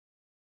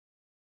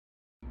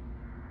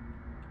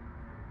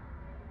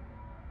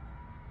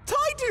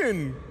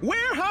Titan!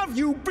 Where have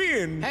you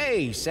been?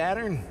 Hey,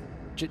 Saturn.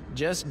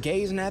 Just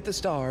gazing at the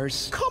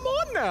stars. Come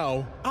on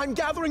now! I'm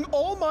gathering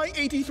all my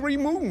 83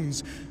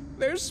 moons.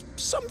 There's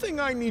something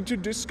I need to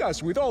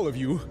discuss with all of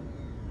you.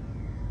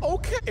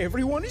 Okay,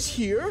 everyone is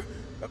here.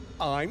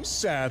 I'm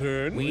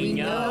Saturn. We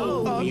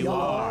know who you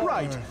are.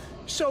 Right.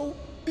 So,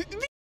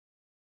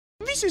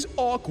 this is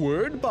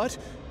awkward, but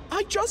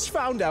I just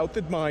found out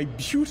that my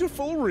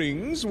beautiful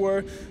rings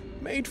were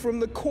made from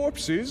the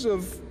corpses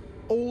of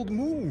old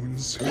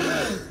moons.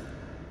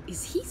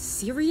 Is he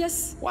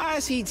serious? Why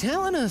is he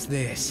telling us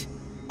this?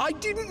 I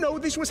didn't know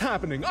this was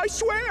happening, I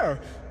swear!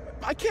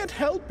 I can't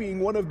help being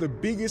one of the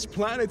biggest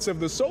planets of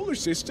the solar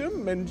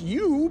system, and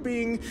you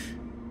being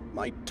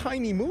my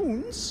tiny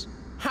moons.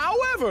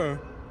 However,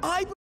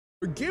 I believe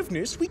in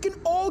forgiveness, we can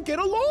all get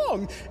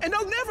along, and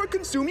I'll never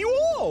consume you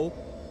all!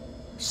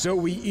 So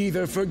we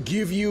either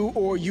forgive you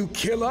or you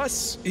kill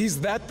us? Is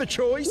that the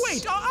choice?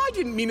 Wait, I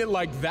didn't mean it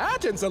like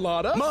that,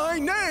 Ensalada! My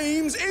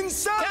name's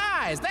inside!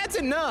 Guys, that's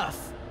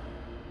enough!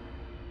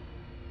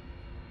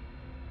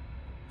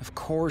 Of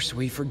course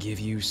we forgive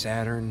you,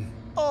 Saturn.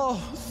 Oh,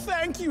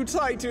 thank you,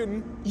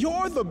 Titan!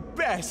 You're the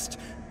best!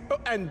 Oh,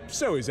 and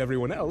so is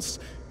everyone else.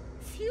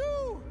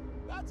 Phew!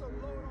 That's a load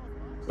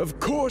off my... Of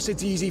course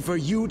it's easy for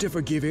you to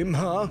forgive him,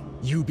 huh?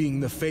 You being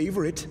the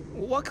favorite.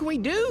 What can we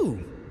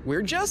do?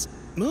 We're just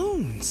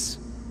moons.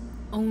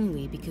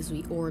 Only because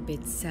we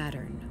orbit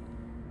Saturn.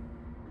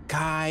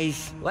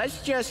 Guys,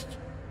 let's just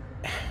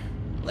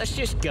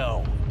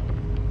go.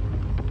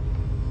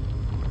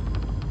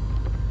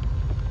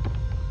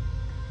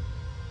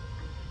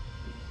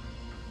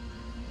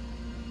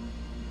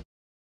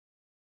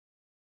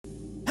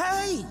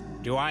 Hey!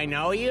 Do I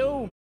know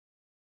you?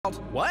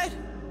 What?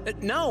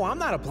 No, I'm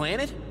not a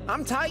planet.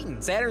 I'm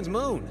Titan, Saturn's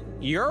moon.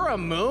 You're a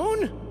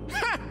moon?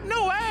 Ha!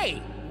 No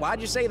way!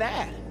 Why'd you say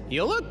that?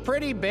 You look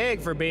pretty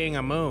big for being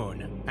a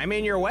moon. I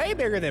mean, you're way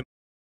bigger than...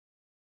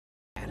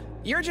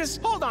 You're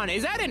just... Hold on,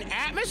 is that an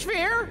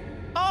atmosphere?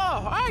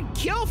 Oh, I'd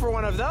kill for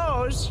one of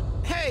those.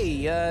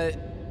 Hey,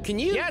 can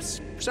you... Yes,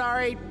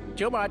 sorry,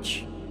 too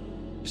much.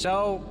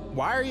 So,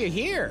 why are you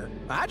here?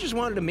 I just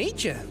wanted to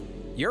meet you.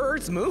 You're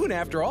Earth's moon,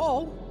 after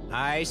all.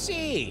 I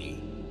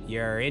see.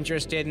 You're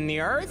interested in the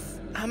Earth?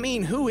 I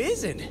mean, who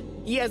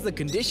isn't? He has the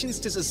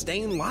conditions to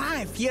sustain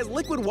life. He has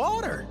liquid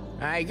water.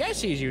 I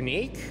guess he's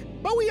unique.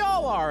 But we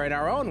all are in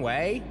our own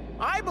way.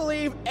 I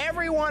believe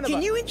every one of us...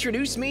 Can you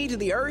introduce me to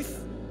the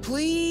Earth?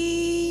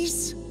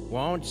 Please?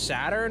 Won't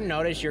Saturn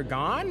notice you're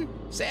gone?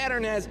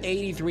 Saturn has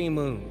 83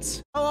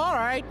 moons. Oh, all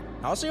right.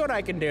 I'll see what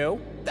I can do.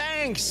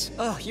 Thanks.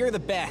 Oh, you're the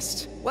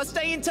best. Let's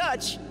stay in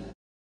touch.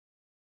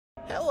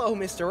 Hello,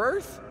 Mr.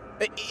 Earth.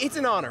 It's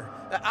an honor.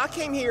 I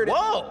came here to...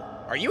 Whoa!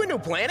 Are you a new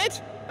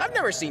planet? I've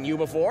never seen you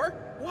before.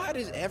 Why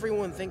does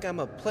everyone think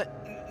I'm a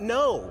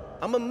No,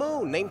 I'm a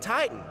moon named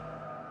Titan.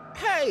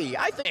 Hey,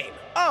 I think...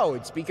 Oh,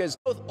 it's because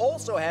both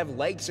also have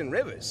lakes and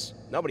rivers.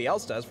 Nobody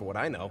else does, for what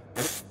I know.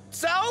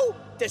 So?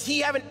 Does he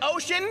have an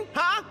ocean,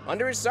 huh?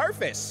 Under his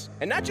surface.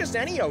 And not just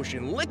any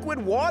ocean, liquid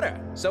water.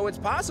 So it's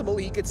possible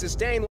he could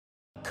sustain...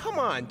 Come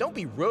on, don't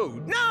be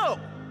rude. No!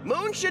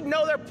 Moons should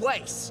know their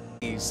place.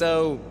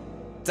 So,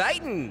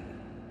 Titan,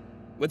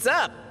 what's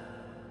up?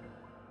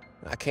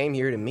 I came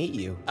here to meet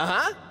you.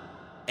 Uh-huh.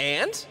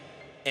 And?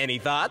 Any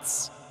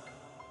thoughts?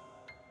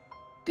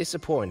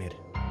 Disappointed.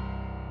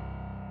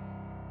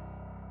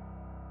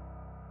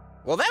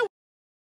 Well, that